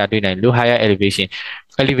မှာလည်းရှာတွေ့နိုင်လို့ higher elevation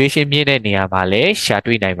မြင့်တဲ့နေရာမှာလည်းရှာ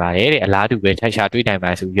တွေ့နိုင်ပါတယ်တဲ့အလားတူပဲထပ်ရှာတွေ့နိုင်ပါ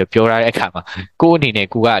ဆိုပြီးပြောရတဲ့အခါမှာကိုယ်အနေနဲ့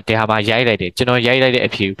ကိုကဒါမှာရိုက်လိုက်တယ်ကျွန်တော်ရိုက်လိုက်တဲ့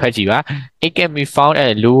အဖြေကိုဖတ်ကြည့်ပါ it can be found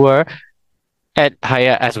at lower at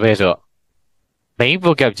higher as well ဆို main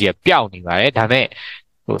vocab ကြီးကပျောက်နေပါတယ်ဒါပေမဲ့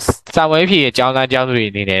ဟိုစာမွေးဖြည့်ရဲ့ကျောင်းသားကျောင်းသူတွေ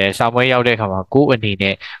အနေနဲ့စာမွေးရောက်တဲ့အခါမှာကိုယ်အနေ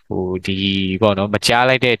နဲ့ဒီပေါ့နော်မကြား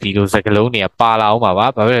လိုက်တဲ့ဒီလိုစကားလုံးတွေကပါလာအောင်ပါဘာ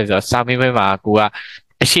ဖြစ်လဲဆိုတော့စာမေးပွဲမှာကိုက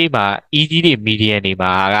အရှိမ ED တွေ median တွေ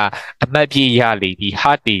မှာကအမှတ်ပြည့်ရလေဒီ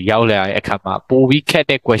hard တွေရောက်လာတဲ့အခါမှာပိုပြီးခက်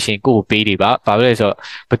တဲ့ question ကိုပေးနေပါဘာဖြစ်လဲဆိုတော့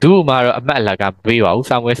ဘယ်သူမှတော့အမှတ်အလကမပေးပါဘူး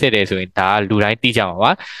စာမွေးစစ်တယ်ဆိုရင်ဒါကလူတိုင်းသိကြမှာ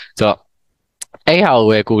ပါဆိုတော့အဲ့ဟာကို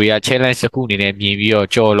ပဲကိုရီးယား challenge တစ်ခုအနေနဲ့မြင်ပြီးတော့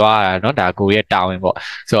ကြော်လွှားတာเนาะဒါကိုရီးယားတာဝန်ပေါ့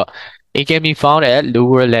ဆိုတော့ it can be found at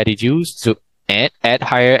lower latitudes and at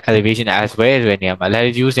higher elevation as well ဆိုတဲ့နေရာမှာ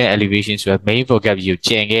latitude နဲ့ elevation ဆိုတဲ့ main vocab ကို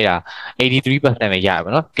ကျင်ခဲ့တာ83%ပဲရပါ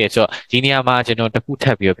တော့ကဲဆိုတော့ဒီနေရာမှာကျွန်တော်တစ်ခုထ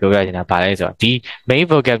ပ်ပြီးပြောပြချင်တာဗာလဲဆိုတော့ဒီ main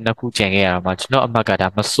vocab နှစ်ခုကျင်ခဲ့ရတာမှာကျွန်တော်အမှတ်ကဒါ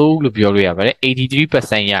မစိုးလို့ပြောလို့ရပါတယ်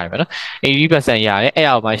83%ရတယ်ဗျာနော်83%ရတယ်အဲ့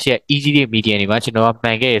အောင်မှာရှေ့ easy တွေ medium တွေမှာကျွန်တော်ကမှ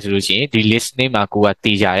န်ခဲ့ရဆိုလို့ရှိရင်ဒီ listening မှာကိုက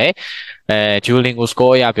သိကြတယ်Duolingo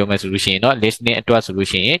score ရပြောမယ်ဆိုလို့ရှိရင်เนาะ listening အတွက်ဆိုလို့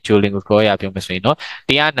ရှိရင် Duolingo score ရပြောမယ်ဆိုရင်เนาะ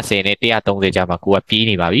120နဲ့130ကြားမှာကိုကပြေး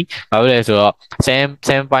နေပါပြီ။ဘာလို့လဲဆိုတော့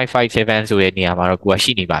7.57ဆိုတဲ့နေရာမှာတော့ကိုက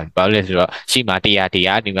ရှိနေပါပြီ။ဘာလို့လဲဆိုတော့ရှိမှာ100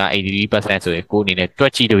ဒီမှာ83%ဆိုရင်ကိုအနေနဲ့တွ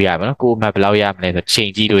က်ကြည့်လို့ရမှာเนาะကိုအမှတ်ဘယ်လောက်ရမလဲဆိုချိ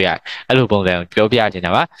န်ကြည့်လို့ရတယ်။အဲ့လိုပုံစံကိုပြောပြချင်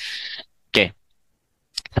တာပါ။ကဲ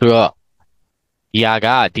ဆိုတော့ဒီဟာက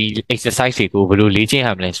ဒီ exercise တွေကိုဘယ်လိုလေ့ကျင့်ရ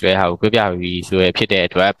မလဲဆိုတဲ့ဟာကိုပြောပြပြီးဆိုရဖြစ်တဲ့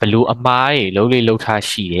အတွက်ဘယ်လိုအမားတွေလုံးလေးလှုပ်ထား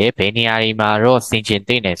ရှိတယ်ဘယ်နေရာတွေမှာတော့စင်ကျင်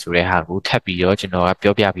သိနေဆိုတဲ့ဟာကိုထပ်ပြီးတော့ကျွန်တော်က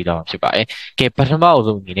ပြောပြပြီးတော့ဖြစ်ပါတယ်။ကဲပထမအ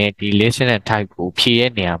ဆုံးအနေနဲ့ဒီ listen and type ကိုဖြည့်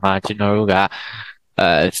တဲ့နေရာမှာကျွန်တော်တို့က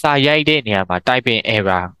စာရိုက်တဲ့နေရာမှာ typing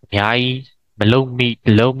error အများကြီးမ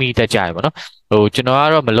လုံးမိတတ်ကြရပါတော့။ကျွန်တော်က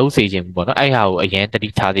တော့မလုံးစေချင်ဘူးပေါ့နော်။အဲ့ဟာကိုအရင်တတိ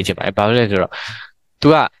ထားသေးချင်ပါတယ်။ဘာလို့လဲဆိုတော့ तू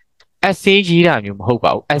ကessay ရေးတာမျိုးမဟုတ်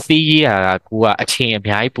ပါဘူး essay ရေးတာကကိုကအချိန်အ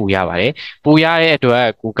များကြီးပိုရပါတယ်ပိုရတဲ့အတွက်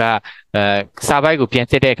ကိုကစာပိုက်ကိုပြန်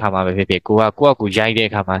စစ်တဲ့အခါမှာပဲဖြစ်ဖြစ်ကိုကရိုက်တဲ့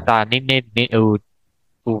အခါမှာစာနည်းနည်း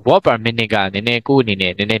word per minute ကနည်းနည်းကိုအနေ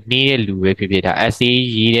နဲ့နည်းနည်းနှီးတဲ့လူပဲဖြစ်ဖြစ်ဒါ essay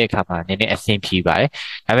ရေးတဲ့အခါမှာနည်းနည်းအဆင်ပြေပါတယ်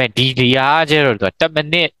ဒါပေမဲ့ဒီတရားကျတော့10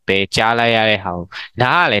 minute ပဲကြားလိုက်ရတဲ့ဟာကို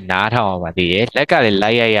နားကလည်းနားထောင်အောင်ပါသေးတယ်လက်ကလည်း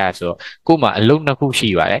လိုက်ရဆိုတော့ကို့မှာအလုံးနှစ်ခုရှိ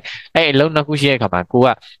ပါတယ်အဲ့အလုံးနှစ်ခုရှိတဲ့အခါမှာကိုက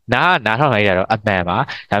နားထောင်လိုက်တာတော့အမှန်ပါ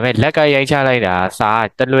ဒါပေမဲ့လက်ကရိုက်ချလိုက်တာစာ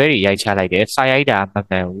တလွဲတွေရိုက်ချလိုက်တယ်စာရိုက်တာမ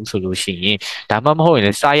မှန်ဘူးဆိုလို့ရှိရင်ဒါမှမဟုတ်ရင်လ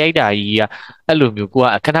ည်းစာရိုက်တာကြီးကအဲ့လိုမျိုးကို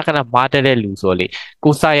ကခဏမားတဲ့လူဆိုလေ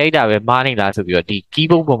ကိုစာရိုက်တာပဲမားနေလားဆိုပြီးတော့ဒီ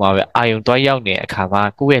keyboard ပေါ်မှာပဲအာယုံသွားရောက်နေတဲ့အခါမှာ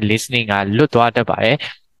ကိုယ့်ရဲ့ listening ကလွတ်သွားတတ်ပါတယ်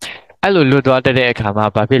အဲ့လိုလွတ်သွားတဲ့အခါမှာ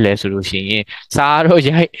ဘာဖြစ်လဲဆိုလို့ရှိရင်စာ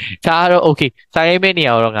တော့ okay စာရိုက်မဲ့နေ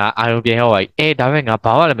ရာတော့ငါအာရုံပြန်ရောက်ပါပြီဒါပေမဲ့ငါ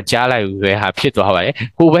ဘာမှလည်းမကြားလိုက်ဘူးဆိုတဲ့ဟာဖြစ်သွားပါတယ်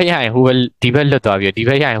ဟိုဘက်ရရင်ဟိုဘက်ဒီဘက်လွတ်သွားပြီးဒီဘ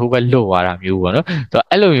က်ရရင်ဟိုဘက်လွတ်သွားတာမျိုးပေါ့နော်ဆိုတော့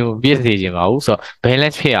အဲ့လိုမျိုးပြည့်စေချင်ပါဘူးဆိုတော့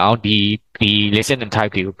balance ဖြစ်အောင်ဒီ listen and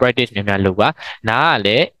type တွေကို practice များများလုပ်ပါနားကလ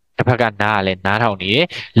ည်းတစ်ဖက်ကနားကလည်းနားထောင်နေတယ်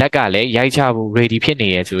လက်ကလည်းရိုက်ချဖို့ ready ဖြစ်နေ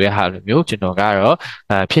ရဆိုတဲ့ဟာလိုမျိုးကျွန်တော်ကတော့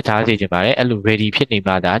ဖြစ်ထားစေချင်ပါတယ်အဲ့လို ready ဖြစ်နေ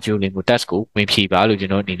မှဒါ Duolingo test ကိုဝင်ဖြေပါလို့ကျွ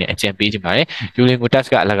န်တော်အနေနဲ့အကြံပေးချင်ပါတယ် Duolingo test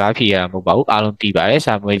ကအလကားဖြေရတာမဟုတ်ပါဘူးအားလုံးသိပါတယ်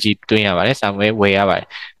စာမွေးကြီးတွင်းရပါတယ်စာမွေးဝယ်ရပါတယ်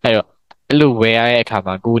အဲ့တော့အဲ့လိုဝယ်ရတဲ့အခါ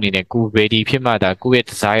မှာကိုယ်အနေနဲ့ကိုယ် ready ဖြစ်မှဒါကိုယ့်ရဲ့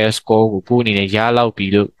desire score ကိုကိုယ်အနေနဲ့ရလောက်ပြီ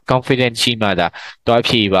လို့ confident ရှိမှဒါတွား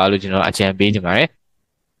ဖြေပါလို့ကျွန်တော်အကြံပေးချင်ပါတယ်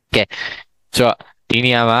ကဲဆိုတော့ဒီ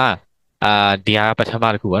နေရာမှာဒီဟာပထမ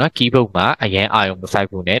တစ်ခုပေါ့နော် keyboard မှာအရင်အာရုံမစိုက်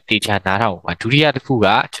ဖို့နဲ့တေချာနားထောင်ပါဒုတိယတစ်ခုက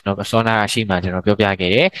ကျွန်တော်စောနာရှိမှကျွန်တော်ပြောပြ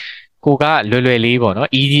ခဲ့တယ်ကိုကလွယ်လေးပေါ့နော်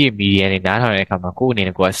easy medium နဲ့နားထောင်တဲ့အခါမှာကိုအနေ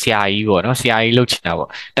နဲ့ကိုကဆရာကြီးပေါ့နော်ဆရာကြီးလုပ်ချင်တာပေါ့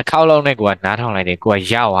တစ်ခေါက်လောက်နဲ့ကိုကနားထောင်လိုက်တယ်ကိုက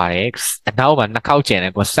ရသွားတယ်အနောက်မှာနှစ်ခေါက်ကျန်တ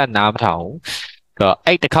ယ်ကိုဆက်နားမထောင်ဘူးတော့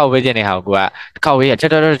အဲ့တစ်ခေါက်ပဲကျန်တဲ့ဟာကိုကတစ်ခေါက်ပဲချက်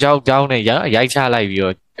ကြောင်းနဲ့ရိုက်ချလိုက်ပြီး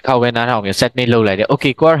တော့တစ်ခေါက်ပဲနားထောင်ပြီး set လုပ်လိုက်တယ်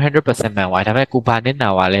okay ကိုက100% မှန်သွားဒါပေမဲ့ကိုဘာနဲ့နာ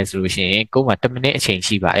သွားလဲဆိုလို့ရှိရင်ကိုက10မိနစ်အချိန်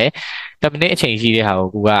ရှိပါတယ်10မိနစ်အချိန်ရှိတဲ့ဟာ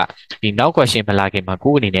ကိုကဒီနောက် question မလာခင်မှာ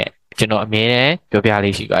ကိုအနေနဲ့ ကျွန်တော်အမြဲတမ်းပြောပြ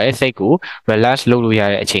လေးရှိပါတယ်စိတ်ကို relax လုပ်လို့ရ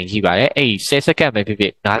တဲ့အချိန်ရှိပါတယ်အဲ့ဒီ10စက္ကန့်ပဲဖြစ်ဖြ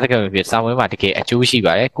စ်5စက္ကန့်ပဲဖြစ်စာဝင်မှာတကယ်အကျိုးရှိ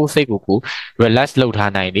ပါတယ်ကိုယ်စိတ်ကို relax လုပ်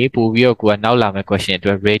ထားနိုင်လေပို့ပြီးတော့ကိုကနောက်လာမယ့် question အတွ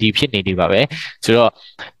က် ready ဖြစ်နေနေပါပဲဆိုတော့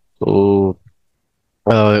ဟို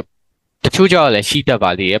တချို့ကြောင့်လည်းရှိတတ်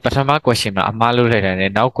ပါသေးတယ်ပထမ question မှာအမှားလုပ်လိုက်တယ်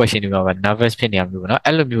နောက် question တွေမှာ nervous ဖြစ်နေရမျိုးပေါ့နော်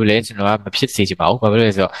အဲ့လိုမျိုးလဲကျွန်တော်ကမဖြစ်စေချင်ပါဘူးဘာဖြစ်လို့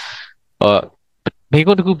လဲဆိုတော့မိ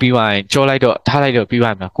ကုန်းတစ်ခုပြီးသွားရင်ကြောလိုက်တော့ထားလိုက်တော့ပြီး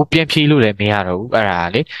သွားမှာကိုပြန်ဖြေလို့လည်းမရတော့ဘူးအဲ့ဒါ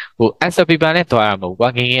လေဟို answer paper နဲ့သွားရမှာမဟုတ်ကွာ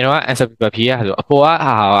ငယ်ငယ်တော့ answer paper ဖြေရဆိုအပေါ်က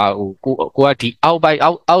ဟာဟိုကိုကဒီအောက်ပိုင်း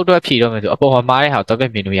အောက်တော့ဖြေတော့မယ်ဆိုအပေါ်မှာမားတဲ့ဟာတော့ပဲ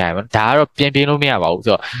မြင်လို့ရရပါတော့ဒါကတော့ပြန်ပြင်လို့မရပါဘူး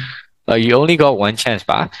ဆိုတော့ you only got one chance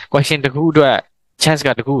ပါ question တစ်ခုအတွက် chance က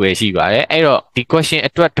တစ်ခုပဲရှိပါတယ်အဲ့တော့ဒီ question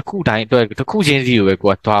အတွက်တစ်ခုတိုင်းအတွက်တစ်ခုချင်းစီကိုပဲ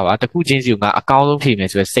ကိုကသွားပါတစ်ခုချင်းစီကိုငါအကောင်းဆုံးဖြေမယ်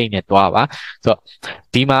ဆိုရယ်စိတ်နဲ့သွားပါဆိုတော့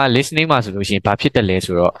ဒီမှာ listening မှာဆိုလို့ရှိရင်ဘာဖြစ်တယ်လဲ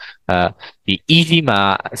ဆိုတော့ဒီ easy မှာ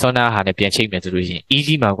စောနာဟာနဲ့ပြန်ချိန်မယ်ဆိုလို့ရှိရင်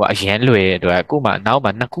easy မှာကွာအရန်လွယ်တဲ့အတွက်ကို့မှာနောက်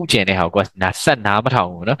မှာနှစ်ခုကျန်တဲ့ဟာကိုကွာနားမထောင်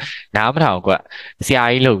ဘူးเนาะနားမထောင်ကွာဆရာ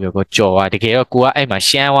ကြီးလို့ပြောကိုကြော်သွားတကယ်တော့ကိုကအဲ့မှာ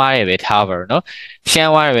ရှမ်းသွားတယ်ပဲထားပါတော့เนาะရှ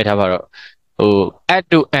မ်းသွားတယ်ပဲထားပါတော့ဟို add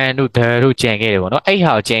to and တို့ the တို့ကြံခဲ့တယ်ပေါ့နော်အဲ့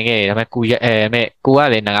ဟာကိုကြံခဲ့တယ်ဒါပေမဲ့ကိုက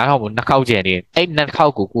လည်းနားထောင်ဖို့နှစ်ခေါက်ကြံနေအဲ့နှစ်ခေါ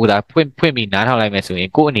က်ကိုသာဖွင့်ပြီးနားထောင်လိုက်မယ်ဆိုရင်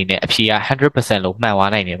ကို့အနေနဲ့အဖြေက100%လုံးမှန်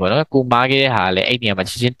သွားနိုင်တယ်ပေါ့နော်ကိုမားခဲ့တဲ့ဟာလည်းအဲ့နေရာမှာ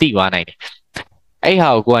ချင်းချင်းတိသွားနိုင်တယ်အဲ့ဟာ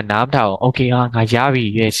ကိုကနားမထောင် okay ဟာငါရပြီ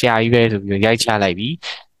ဆရာကြီးပဲဆိုပြီးရိုက်ချလိုက်ပြီ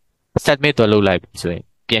submit တော့လုပ်လိုက်ပြီဆိုရင်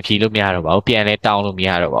ပြန်ဖြေလို့မရတော့ပါဘူးပြန်လဲတောင်းလို့မရ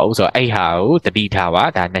တော့ပါဘူးဆိုတော့အဲ့ဟာကိုသတိထားပါ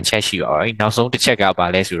ဒါနှစ်ချက်ရှိပါပြီနောက်ဆုံးတစ်ချက်ကပါ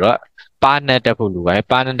လဲဆိုတော့ပါနတ်တက်ဖို့လိုပါတယ်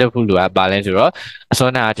ပါနတ်တက်ဖို့လိုတာပါလဲဆိုတော့အစော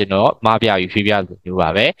နာကကျွန်တော်မပြပြီးဖြေပြလို့မျိုးပါ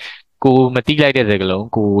ပဲကိုမတိလိုက်တဲ့စကားလုံး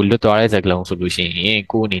ကိုလွတ်သွားတဲ့စကားလုံးဆိုလို့ရှိရင်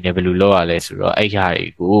ကိုအနေနဲ့ဘယ်လိုလုပ်ရလဲဆိုတော့အဲ့ဟာတွေ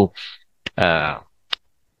ကို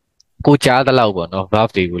ကိုကြားတဲ့လောက်ပေါ့နော် verb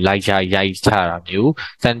တွေကိုလိုက်ချရိုက်ချတာမျိုး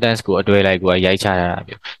sentence ကိုအတွဲလိုက်ကိုရိုက်ချတာ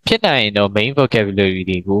မျိုးဖြစ်နိုင်ရင်တော့ main vocabulary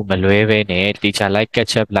တွေကိုမလွဲဘဲနဲ့ teacher like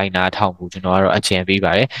catch up လိုက်နာထောင်ဖို့ကျွန်တော်ကတော့အကြံပေး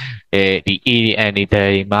ပါတယ်ဒီ ADN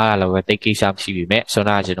တွေမှာလည်းပဲတိတ်ကိစ္စမရှိပြီမဲ့ဆို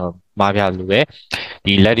တော့ကျွန်တော်မှားပြလို့ပဲ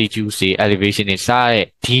ဒီ latitude တွေ elevation တွေစတဲ့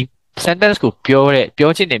ဒီ sentence ကို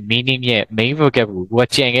ပြောချင်တဲ့ meaning ရဲ့ main vocabulary ကို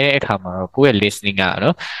ကြံခဲ့တဲ့အခါမှာတော့ကိုယ့်ရဲ့ listening က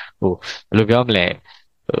နော်ဟိုဘယ်လိုပြောမလဲ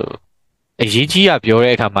ဟိုအရေးကြီးတာပြော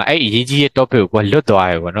တဲ့အခါမှာအဲ့အရေးကြီးတဲ့ topic ကိုလွတ်သွား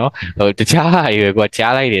ရယ်ပေါ့နော်ဟိုတခြားဟာတွေကို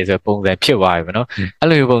ကြားလိုက်တယ်ဆိုပုံစံဖြစ်သွားရယ်ပေါ့နော်အဲ့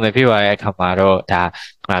လိုပုံစံဖြစ်သွားတဲ့အခါမှာတော့ဒါ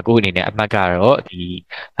ကိုအနေနဲ့အမှတ်ကတော့ဒီ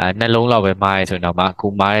နှလုံးလောက်ပဲမှားရဲဆိုတော့မှ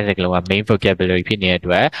ကိုမှားတဲ့စကားလုံးက main vocabulary ဖြစ်နေတဲ့အ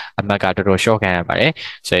တွက်အမှတ်ကတော်တော် short ခံရပါတယ်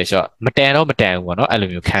ဆိုတော့မတန်ဘူးပေါ့နော်အဲ့လို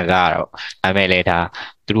မျိုးခံစားရတော့ဒါပေမဲ့လည်းဒါ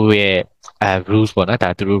သူတို့ရဲ့rules ပေါ့နော်ဒါ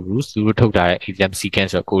သူတို့ rules သူတို့ထုတ်ထားတဲ့ exam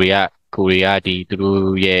sequence ဆိုကိုရီးယားဒီသူတို့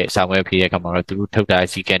ရဲ့စာမွေးဖြေတဲ့အခါမှာတော့သူတို့ထုတ်ထားတဲ့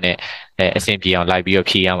sequence နဲ့အဆင်ပြေအောင်လိုက်ပြီးတော့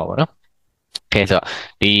ဖြေရမှာပေါ့နော်ကဲဆိုတော့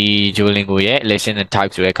ဒီ Duolingo ရဲ့ lesson and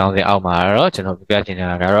type ဆိုတဲ့ခေါင်းစဉ်အောက်မှာတော့ကျွန်တော်ပြပြချင်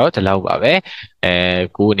တာကတော့ဒီလောက်ပါပဲ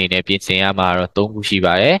ကိုအနေနဲ့ပြင်ဆင်ရမှာတော့၃ခုရှိ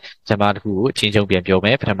ပါတယ်ပထမတစ်ခုကိုအချင်းချင်းပြန်ပြောမ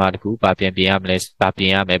ယ်ပထမတစ်ခုဘာပြင်ရမလဲဘာပြင်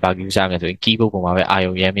ရမယ်ဘာကြည့်ရမယ်ဆိုရင် keyboard ပေါ်မှာပဲအာ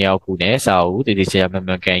ရုံရမ်းမရောက်ဘူးနဲ့စာအုပ်တည်တည်ချာမှန်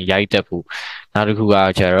မှန်ကန်ရိုက်တတ်ဖို့နောက်တစ်ခုက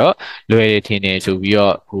ကျတော့လွယ်တယ်ထင်တယ်ဆိုပြီး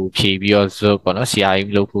တော့ဟိုဖြေပြီးတော့ဆိုပေါ့နော်ဆရာ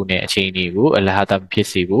ကြီးလုပ်ဖို့နဲ့အချိန်တွေကိုအလားတမဖြစ်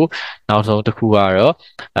စေဖို့နောက်ဆုံးတစ်ခုကတော့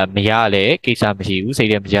မရလဲကိစ္စမရှိဘူးစိတ်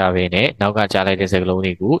ထဲမကြဘဲနဲ့နောက်ကကြားလိုက်တဲ့စကားလုံး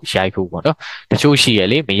တွေကိုရိုက်ဖို့ပေါ့နော်တချို့ရှိရ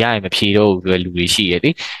လေမရရင်မဖြေတော့ဘူးဆိုတဲ့လူတွေရှိရလေ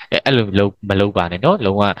အဲ့လိုမလုပ်ပါနဲ့နော်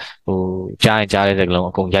လုံးဝဟိုကြားရင်ကြားတဲ့စကားလုံး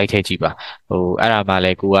အကုန်ရိုက်ထည့်ကြည့်ပါဟိုအဲ့ဒါမှလ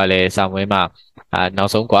ည်းကိုကလည်းစာမွေးမှာနော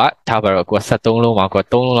က်ဆုံးကထားပါတော့ကိုက73လုံးမှာကိုက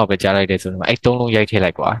3လုံးလောက်ပဲကြားလိုက်တယ်ဆိုတော့အဲ့3လုံးရိုက်ထည့်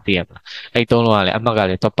လိုက်ကွာသိရမလားအဲ့3လုံးကလည်းအမှတ်က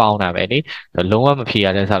လည်းတော့ပေါင်းတာပဲလေလုံးဝမဖြေရ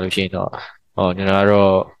တဲ့ဆိုလို့ရှိရင်တော့ဟောကျွန်တော်က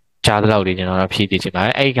တော့ကြားတဲ့လောက်တွေကျွန်တော်တို့ဖြည့်တည်ချင်ပါတ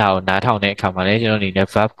ယ်အဲ့ဒီခါကိုနားထောင်တဲ့အခါမှာလည်းကျွန်တော်အနေနဲ့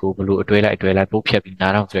verb ကိုဘယ်လိုအတွဲလိုက်ပုတ်ဖြတ်ပြီး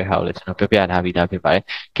နားထောင်ဆိုတဲ့ဟာကိုလည်းကျွန်တော်ပြပြထားပြီးသားဖြစ်ပါတယ်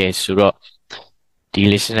ကဲဆိုတော့ဒီ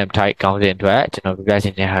listen and type ကောင်းတဲ့အတွက်ကျွန်တော်ပြပြချ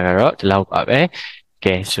င်တဲ့ဟာကတော့ဒီလောက်ပါပဲ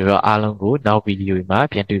ကဲဆိုတော့အားလုံးကိုနောက်ဗီဒီယိုမှာ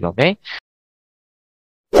ပြန်တွေ့ပါမယ်